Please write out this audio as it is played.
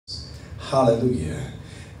Hallelujah.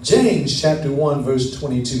 James chapter 1 verse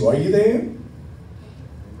 22. Are you there?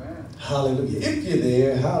 Amen. Hallelujah. If you're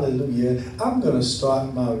there, hallelujah, I'm going to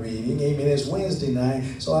start my reading. Amen. It's Wednesday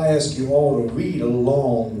night, so I ask you all to read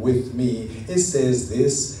along with me. It says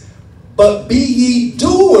this, but be ye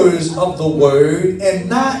doers of the word and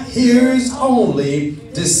not hearers only,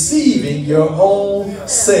 deceiving your own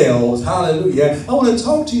selves. Hallelujah. I want to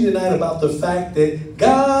talk to you tonight about the fact that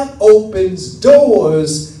God opens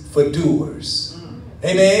doors for doers.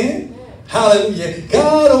 Amen. Hallelujah.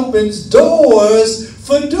 God opens doors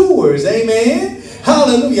for doers. Amen.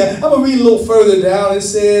 Hallelujah. I'm going to read a little further down. It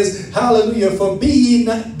says, hallelujah, for be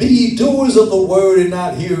ye doers of the word and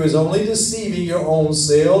not hearers only, deceiving your own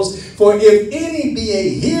selves. For if any be a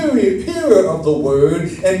hearer of the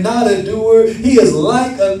word and not a doer, he is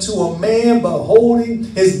like unto a man beholding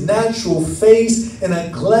his natural face in a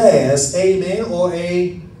glass, amen, or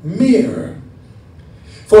a mirror.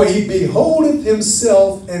 For he beholdeth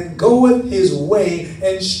himself and goeth his way,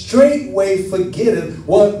 and straightway forgetteth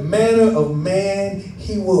what manner of man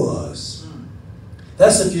he was.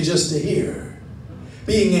 That's if you're just a hearer.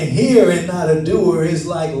 Being a hearer and not a doer is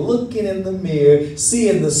like looking in the mirror,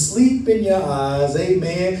 seeing the sleep in your eyes,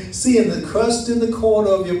 amen, seeing the crust in the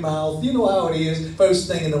corner of your mouth. You know how it is first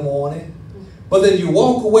thing in the morning. But then you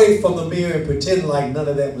walk away from the mirror and pretend like none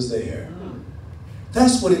of that was there.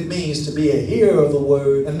 That's what it means to be a hearer of the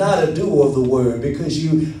word and not a doer of the word, because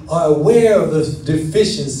you are aware of the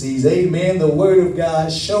deficiencies. Amen. The word of God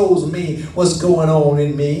shows me what's going on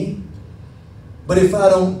in me. But if I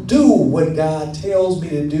don't do what God tells me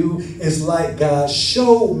to do, it's like God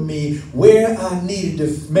showed me where I needed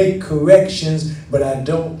to make corrections, but I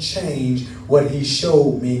don't change what he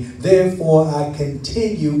showed me. Therefore, I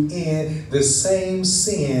continue in the same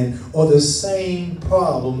sin or the same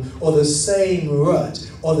problem or the same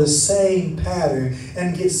rut or the same pattern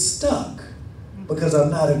and get stuck because I'm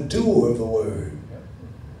not a doer of the word.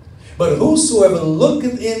 But whosoever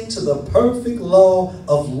looketh into the perfect law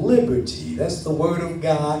of liberty, that's the word of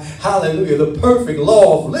God, hallelujah, the perfect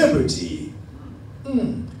law of liberty.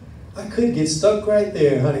 I could get stuck right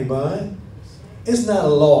there, honey bun. It's not a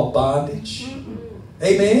law of bondage.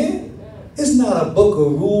 Amen? It's not a book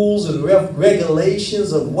of rules and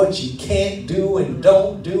regulations of what you can't do and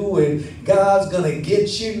don't do and God's going to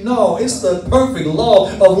get you. No, it's the perfect law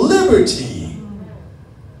of liberty.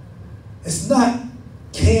 It's not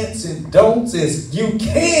can'ts and don'ts, is you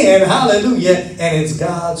can, hallelujah, and it's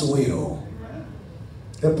God's will.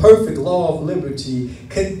 The perfect law of liberty,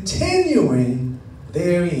 continuing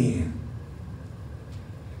therein.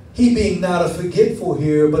 He being not a forgetful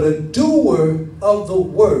hearer, but a doer of the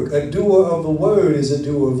work. A doer of the word is a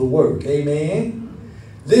doer of the work. Amen.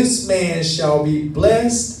 This man shall be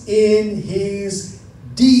blessed in his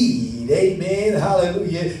deed. Amen.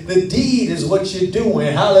 Hallelujah. The deed is what you're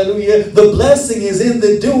doing. Hallelujah. The blessing is in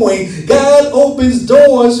the doing. God opens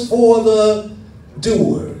doors for the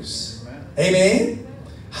doers. Amen.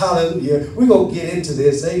 Hallelujah. We're going to get into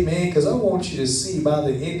this. Amen. Because I want you to see by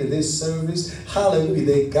the end of this service, hallelujah,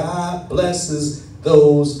 that God blesses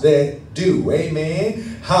those that do.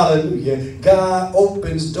 Amen. Hallelujah. God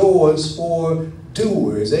opens doors for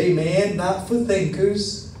doers. Amen. Not for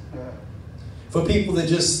thinkers. For people that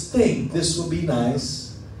just think this will be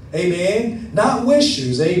nice. Amen. Not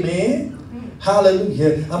wishers. Amen.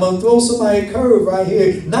 Hallelujah. I'm going to throw somebody a curve right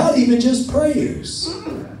here. Not even just prayers.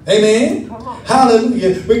 Amen.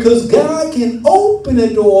 Hallelujah. Because God can open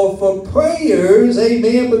a door for prayers.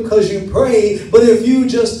 Amen. Because you pray. But if you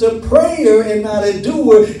just a prayer and not a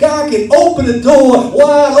doer, God can open the door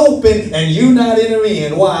wide open and you not enter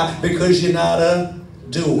in. Why? Because you're not a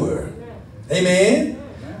doer. Amen.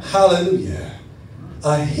 Hallelujah.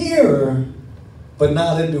 A hearer, but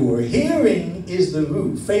not a doer. Hearing is the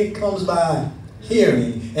root. Faith comes by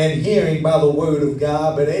hearing, and hearing by the word of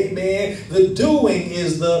God. But amen, the doing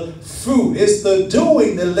is the fruit. It's the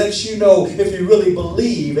doing that lets you know if you really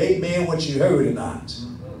believe, amen, what you heard or not.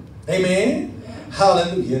 Amen.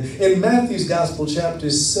 Hallelujah. In Matthew's Gospel, chapter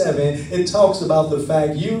 7, it talks about the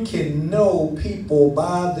fact you can know people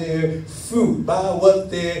by their fruit, by what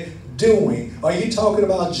they're doing. Are you talking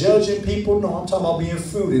about judging people? No, I'm talking about being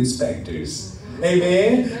fruit inspectors.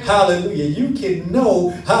 Amen. Hallelujah. You can know,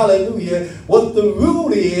 hallelujah, what the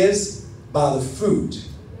root is by the fruit.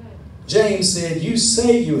 James said, you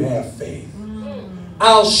say you have faith.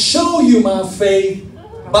 I'll show you my faith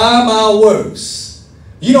by my works.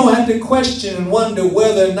 You don't have to question and wonder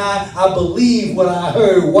whether or not I believe what I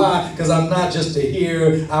heard. Why? Because I'm not just a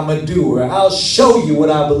hearer, I'm a doer. I'll show you what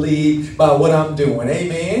I believe by what I'm doing.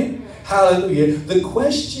 Amen. Hallelujah. The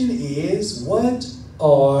question is, what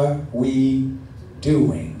are we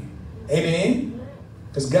doing? Amen?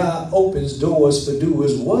 Because God opens doors for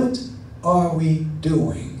doers. What are we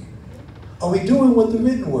doing? Are we doing what the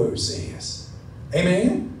written word says?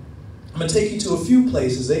 Amen? I'm going to take you to a few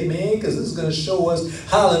places, amen, because this is going to show us,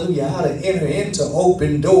 hallelujah, how to enter into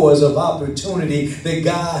open doors of opportunity that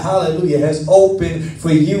God, hallelujah, has opened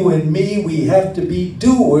for you and me. We have to be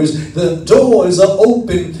doers. The doors are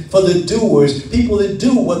open for the doers, people that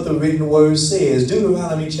do what the written word says.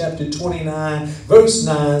 Deuteronomy chapter 29, verse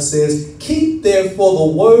 9 says, "Keep therefore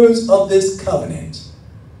the words of this covenant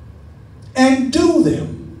and do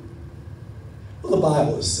them." Well, the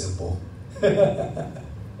Bible is simple.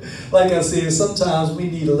 Like I said, sometimes we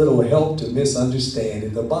need a little help to misunderstand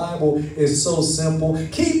it. The Bible is so simple.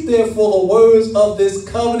 "Keep therefore the words of this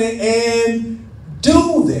covenant and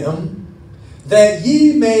do them, that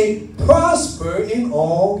ye may prosper in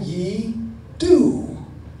all ye do."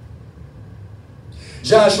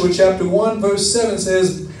 Joshua chapter 1 verse 7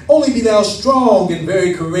 says, "Only be thou strong and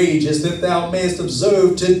very courageous, that thou mayest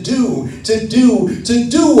observe to do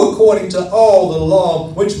according to all the law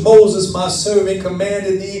which Moses my servant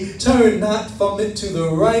commanded thee. Turn not from it to the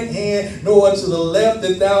right hand, nor to the left,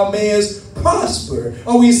 that thou mayest prosper."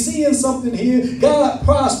 Are we seeing something here? God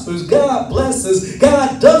prospers, God blesses,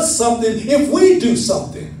 God does something if we do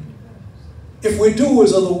something. If we're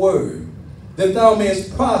doers of the word, that thou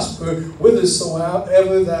mayest prosper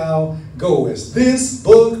whithersoever thou goest. "This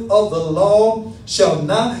book of the law shall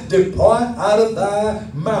not depart out of thy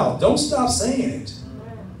mouth." Don't stop saying it.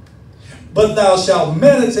 "But thou shalt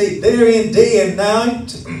meditate therein day and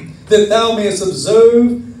night, that thou mayest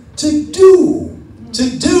observe to do."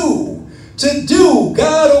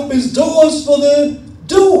 God opens doors for the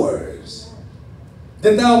doers.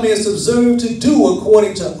 "That thou mayest observe to do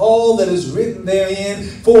according to all that is written therein.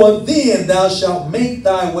 For then thou shalt make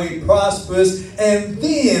thy way prosperous, and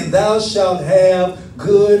then thou shalt have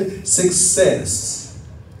good success."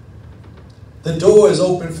 The door is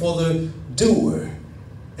open for the doer.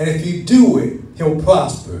 And if you do it, he'll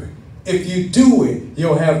prosper. If you do it,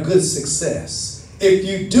 you'll have good success. If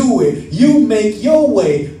you do it, you make your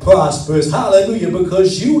way prosperous. Hallelujah.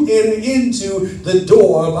 Because you enter into the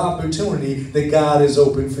door of opportunity that God has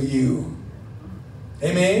opened for you.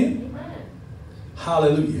 Amen?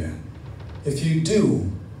 Hallelujah. If you do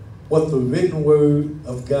what the written word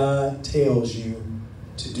of God tells you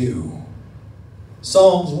to do.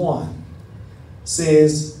 Psalms 1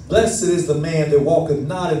 says, "Blessed is the man that walketh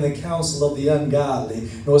not in the counsel of the ungodly,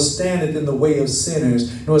 nor standeth in the way of sinners,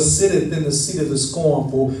 nor sitteth in the seat of the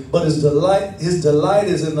scornful, but his delight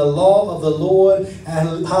is in the law of the Lord,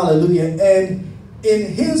 and hallelujah, and in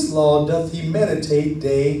his law doth he meditate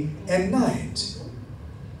day and night.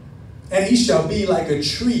 And he shall be like a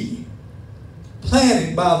tree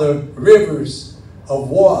planted by the rivers of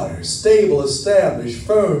water, stable, established,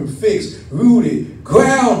 firm, fixed, rooted,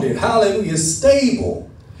 grounded, hallelujah, stable,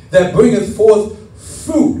 that bringeth forth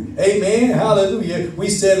fruit." Amen. Hallelujah. We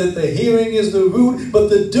said that the hearing is the root, but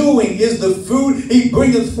the doing is the fruit. "He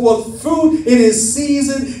bringeth forth fruit in his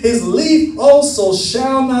season. His leaf also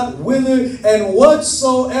shall not wither, and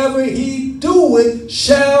whatsoever he doeth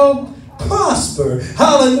shall prosper."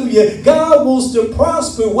 Hallelujah. God wants to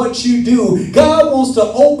prosper what you do. God wants to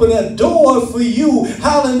open a door for you.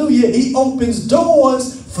 Hallelujah. He opens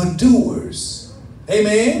doors for doers.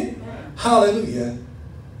 Amen. Hallelujah.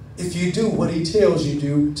 If you do what he tells you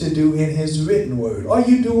to do in his written word, are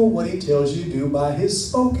you doing what he tells you to do by his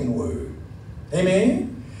spoken word? Amen.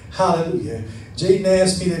 Hallelujah. Jaden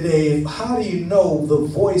asked me today, how do you know the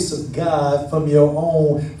voice of God from your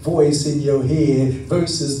own voice in your head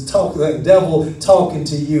versus the devil talking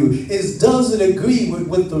to you? Does it agree with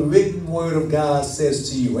what the written word of God says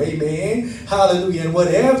to you? Amen. Hallelujah. And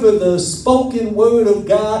whatever the spoken word of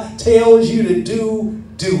God tells you to do,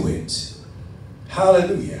 do it.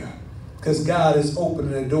 Hallelujah. Because God is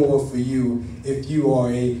opening a door for you if you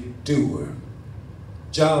are a doer.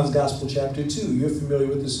 John's Gospel chapter 2. You're familiar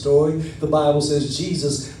with the story. The Bible says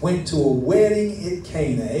Jesus went to a wedding at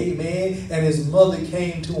Cana. Amen. And his mother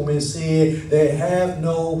came to him and said, "They have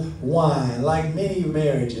no wine." Like many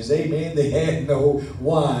marriages. Amen. They had no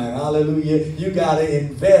wine. Hallelujah. You got to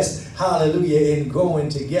invest, hallelujah, in growing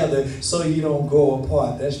together so you don't grow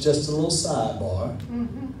apart. That's just a little sidebar.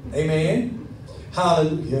 Amen.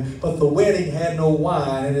 Hallelujah. But the wedding had no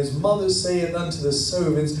wine, and his mother saith unto the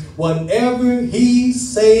servants, "Whatever he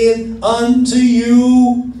saith unto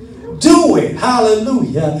you, do it."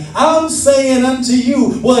 Hallelujah. I'm saying unto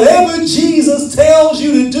you, whatever Jesus tells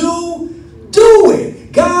you to do, do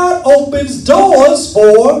it. God opens doors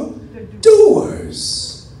for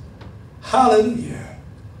doers. Hallelujah.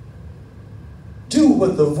 Do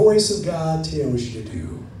what the voice of God tells you to do.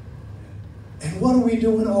 And what are we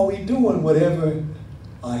doing? Are we doing whatever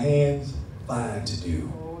our hands find to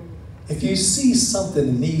do? If you see something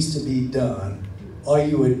that needs to be done, are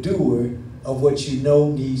you a doer of what you know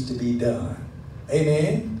needs to be done?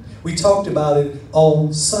 Amen? We talked about it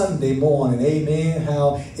on Sunday morning, amen,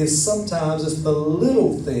 how sometimes it's the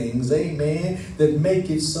little things, amen, that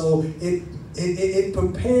make it so it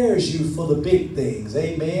prepares you for the big things,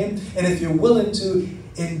 amen. And if you're willing to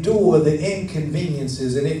endure the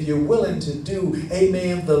inconveniences, and if you're willing to do,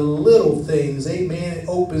 amen, the little things, amen, it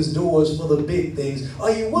opens doors for the big things.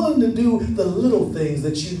 Are you willing to do the little things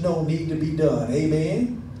that you know need to be done,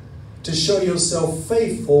 amen? To show yourself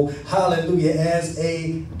faithful, hallelujah, as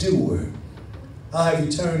a doer. I'll have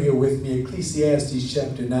you turn here with me, Ecclesiastes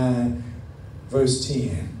chapter 9, verse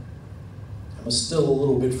 10. I'm still a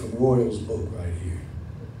little bit from Royal's book right here.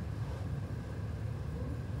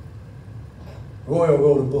 Royal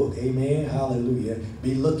wrote a book, amen, hallelujah.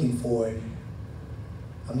 Be looking for it.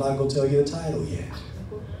 I'm not going to tell you the title yet.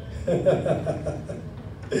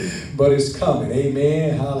 But it's coming,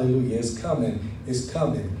 amen, hallelujah. It's coming, it's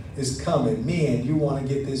coming. It's coming. Men, you want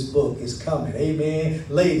to get this book. It's coming. Amen.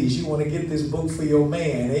 Ladies, you want to get this book for your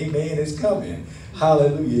man. Amen. It's coming.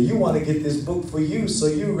 Hallelujah. You want to get this book for you so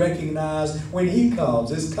you recognize when he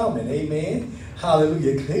comes. It's coming. Amen.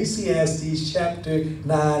 Hallelujah. Ecclesiastes chapter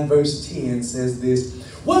 9 verse 10 says this.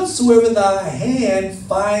 Whatsoever thy hand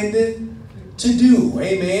findeth to do.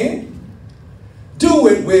 Amen. Do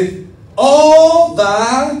it with all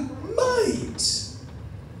thy might.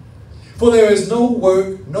 For there is no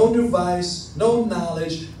work, no device, no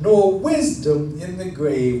knowledge, nor wisdom in the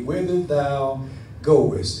grave whither thou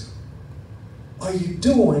goest. Are you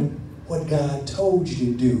doing what God told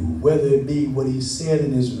you to do? Whether it be what he said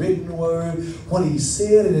in his written word, what he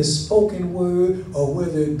said in his spoken word, or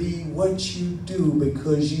whether it be what you do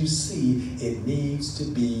because you see it needs to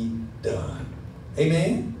be done.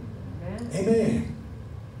 Amen? Amen. Amen.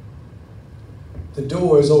 The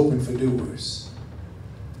door is open for doers.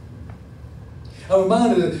 I'm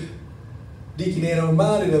reminded of Deacon Ed, I'm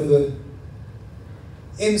reminded of the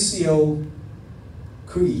NCO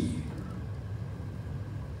Creed,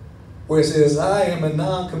 where it says, I am a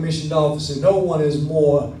non-commissioned officer. No one is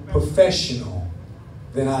more professional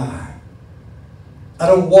than I. I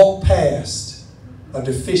don't walk past a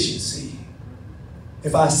deficiency.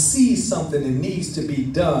 If I see something that needs to be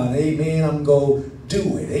done, amen, I'm going to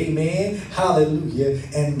do it. Amen. Hallelujah.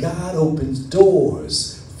 And God opens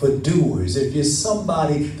doors for doers. If you're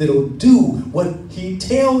somebody that'll do what he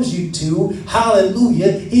tells you to,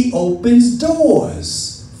 hallelujah, he opens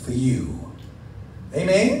doors for you.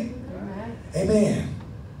 Amen? Amen. Amen.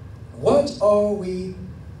 What are we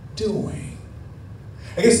doing?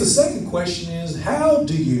 I guess the second question is, how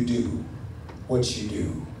do you do what you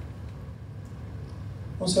do?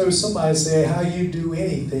 I once heard somebody say, how you do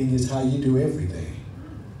anything is how you do everything.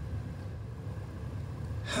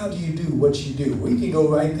 How do you do what you do? We can go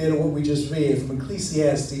right there to what we just read from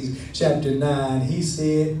Ecclesiastes chapter 9. He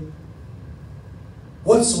said,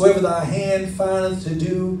 whatsoever thy hand findeth to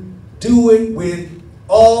do, do it with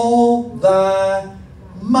all thy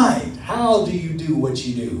might. How do you do what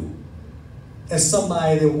you do? As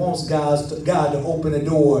somebody that wants God to open a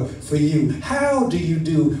door for you, how do you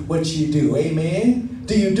do what you do? Amen?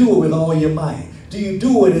 Do you do it with all your might? Do you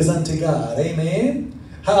do it as unto God? Amen?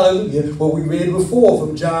 Hallelujah. What we read before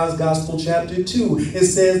from John's Gospel chapter 2. It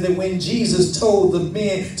says that when Jesus told the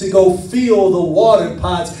men to go fill the water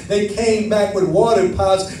pots, they came back with water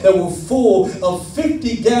pots that were full of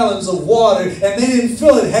 50 gallons of water, and they didn't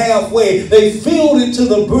fill it halfway. They filled it to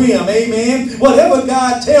the brim. Amen. Whatever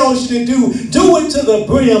God tells you to do it to the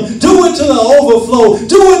brim. Do it to the overflow.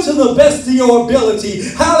 Do it to the best of your ability.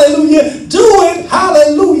 Hallelujah. Do it,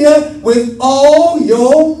 hallelujah, with all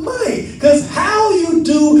your might. Because how you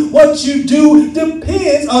do what you do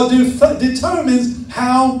depends or determines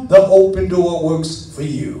how the open door works for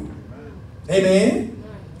you. Amen?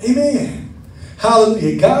 Amen.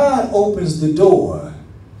 Hallelujah. God opens the door.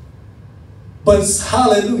 But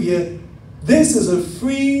hallelujah, this is a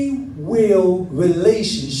free will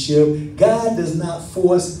relationship. God does not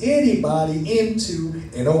force anybody into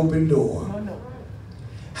an open door.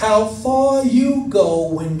 How far you go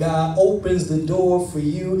when God opens the door for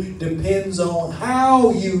you depends on how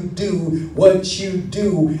you do what you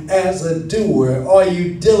do as a doer. Are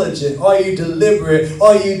you diligent? Are you deliberate?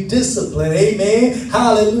 Are you disciplined? Amen.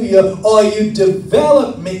 Hallelujah. Are you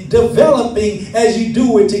developing as you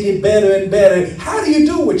do it to get better and better? How do you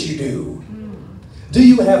do what you do? Do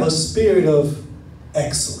you have a spirit of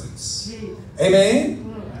excellence?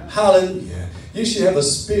 Amen. Hallelujah. You should have a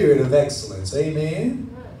spirit of excellence. Amen.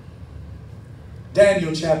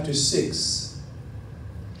 Daniel chapter 6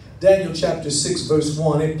 Daniel chapter 6 verse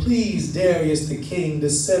 1, it pleased Darius the king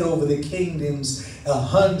to set over the kingdoms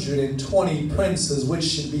 120 princes, which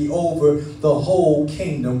should be over the whole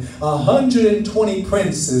kingdom. 120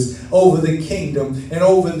 princes over the kingdom, and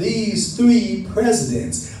over these 3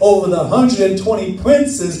 presidents. Over the 120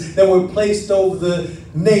 princes that were placed over the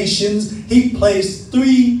nations, he placed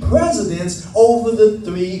 3 presidents over the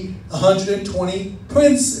 320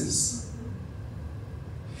 princes,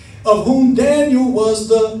 of whom Daniel was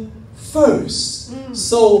the first.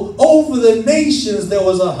 So over the nations there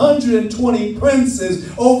was 120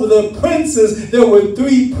 princes. Over the princes there were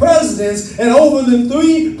 3 presidents, and over the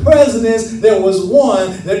 3 presidents there was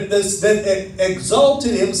one that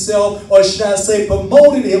exalted himself, or should I say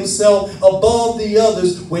promoted himself above the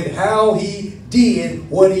others with how he did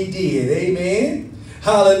what he did. Amen.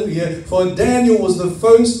 Hallelujah. For Daniel was the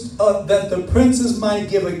first that the princes might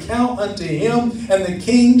give account unto him, and the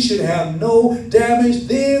king should have no damage.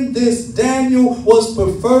 Then this Daniel was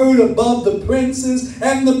preferred above the princes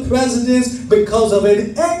and the presidents because of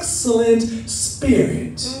an excellent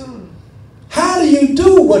spirit. How do you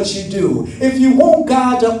do what you do? If you want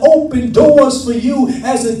God to open doors for you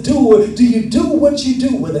as a doer, do you do what you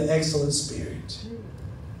do with an excellent spirit?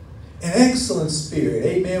 An excellent spirit,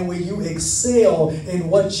 amen, where you excel in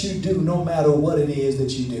what you do no matter what it is that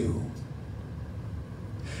you do.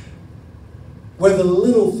 Where the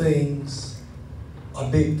little things are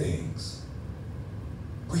big things.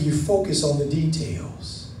 Where you focus on the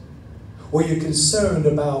details. Where you're concerned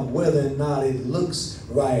about whether or not it looks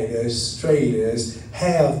right or straight or is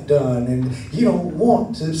half done. And you don't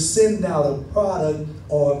want to send out a product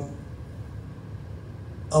or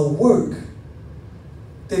a work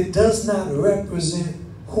that does not represent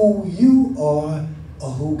who you are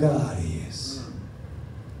or who God is.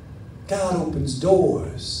 God opens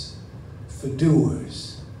doors for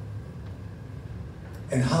doers.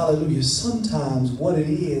 And hallelujah, sometimes what it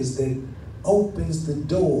is that opens the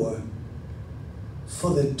door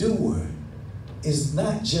for the doer is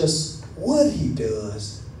not just what he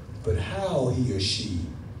does, but how he or she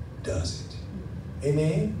does it.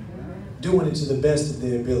 Amen? Doing it to the best of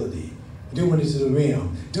their ability. Doing it to the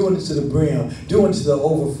rim, doing it to the brim, doing it to the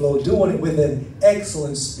overflow, doing it with an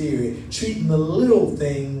excellent spirit, treating the little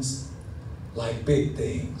things like big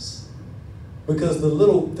things. Because the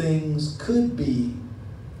little things could be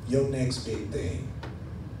your next big thing.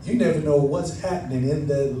 You never know what's happening in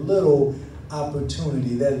that little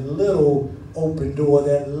opportunity, that little open door,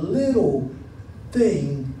 that little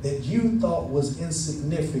thing that you thought was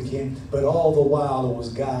insignificant, but all the while it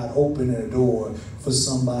was God opening a door for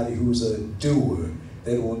somebody who's a doer,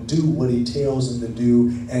 that will do what he tells them to do,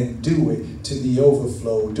 and do it to the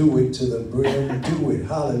overflow, do it to the brim, do it,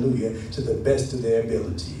 hallelujah, to the best of their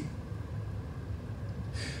ability.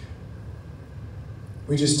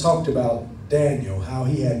 We just talked about Daniel, how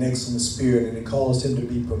he had an excellent spirit and it caused him to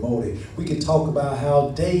be promoted. We could talk about how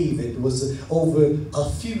David was over a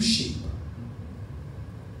few sheep.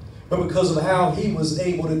 But because of how he was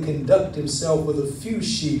able to conduct himself with a few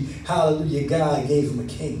sheep, hallelujah, God gave him a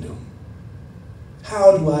kingdom.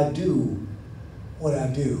 How do I do what I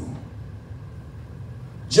do?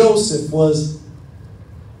 Joseph was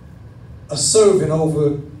a servant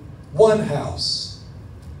over one house,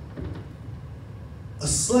 a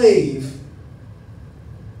slave,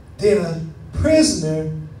 then a prisoner,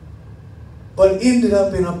 but ended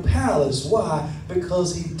up in a palace. Why?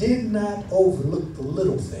 Because he did not overlook the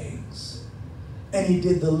little things. And he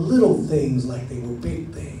did the little things like they were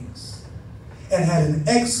big things. And had an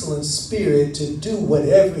excellent spirit to do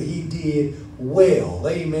whatever he did well.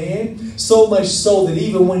 Amen? So much so that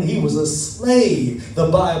even when he was a slave, the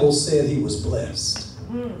Bible said he was blessed.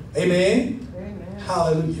 Amen? Amen.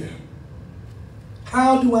 Hallelujah.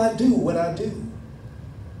 How do I do what I do?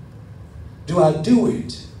 Do I do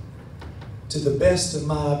it to the best of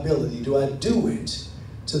my ability? Do I do it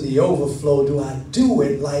to the overflow? Do I do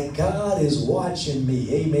it like God is watching me?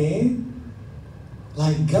 Amen?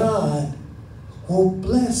 Like God will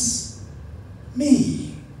bless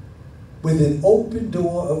me with an open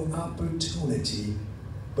door of opportunity,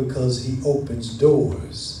 because he opens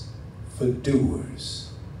doors for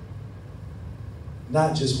doers.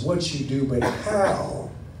 Not just what you do, but how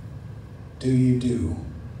do you do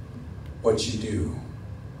what you do?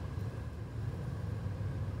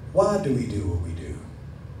 Why do we do what we do?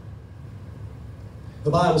 The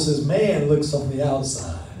Bible says man looks on the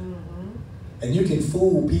outside. And you can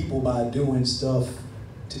fool people by doing stuff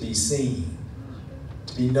to be seen,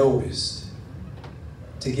 to be noticed,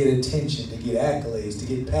 to get attention, to get accolades, to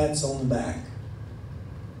get pats on the back.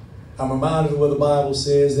 I'm reminded of what the Bible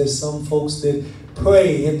says. There's some folks that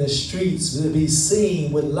pray in the streets, to be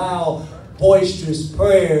seen with loud, boisterous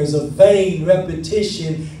prayers of vain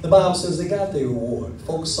repetition, the Bible says they got their reward.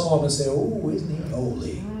 Folks saw him and said, "Oh, isn't he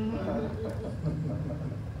holy?"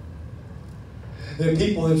 There are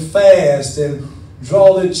people that fast and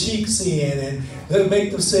draw their cheeks in and they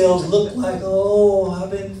make themselves look like, "Oh,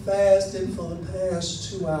 I've been fasting for the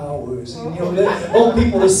past 2 hours." And they want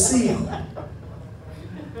people to see them.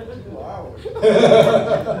 2 hours.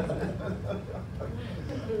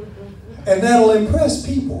 And that'll impress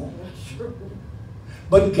people.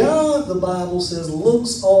 But God, the Bible says,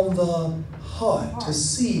 looks on the heart to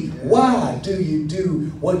see, why do you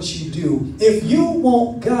do what you do? If you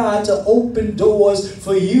want God to open doors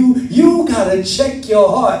for you, you got to check your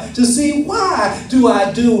heart to see, why do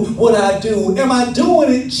I do what I do? Am I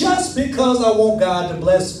doing it just because I want God to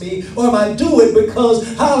bless me? Or am I doing it because,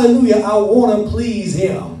 hallelujah, I want to please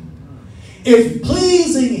Him? If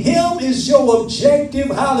pleasing Him is your objective,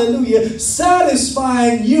 hallelujah,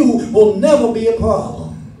 satisfying you will never be a problem.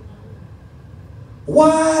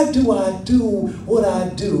 Why do I do what I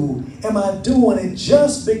do? Am I doing it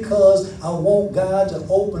just because I want God to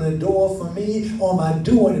open a door for me? Or am I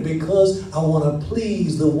doing it because I want to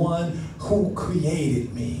please the one who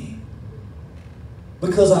created me?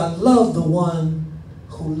 Because I love the one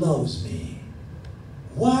who loves me.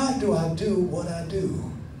 Why do I do what I do?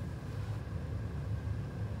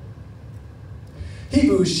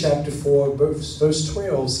 Hebrews chapter 4, verse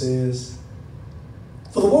 12 says,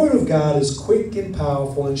 "For the word of God is quick and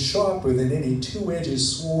powerful and sharper than any two-edged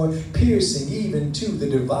sword, piercing even to the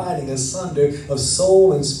dividing asunder of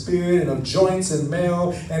soul and spirit and of joints and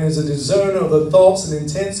marrow, and is a discerner of the thoughts and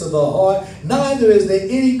intents of the heart. Neither is there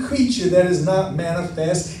any creature that is not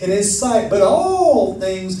manifest in His sight, but all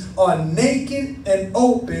things are naked and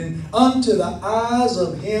open unto the eyes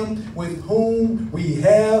of Him with whom we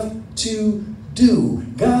have to do."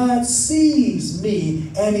 God sees me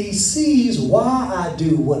and He sees why I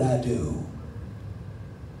do what I do.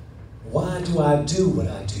 Why do I do what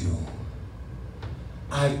I do?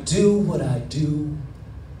 I do what I do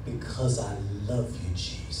because I love you,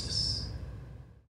 Jesus.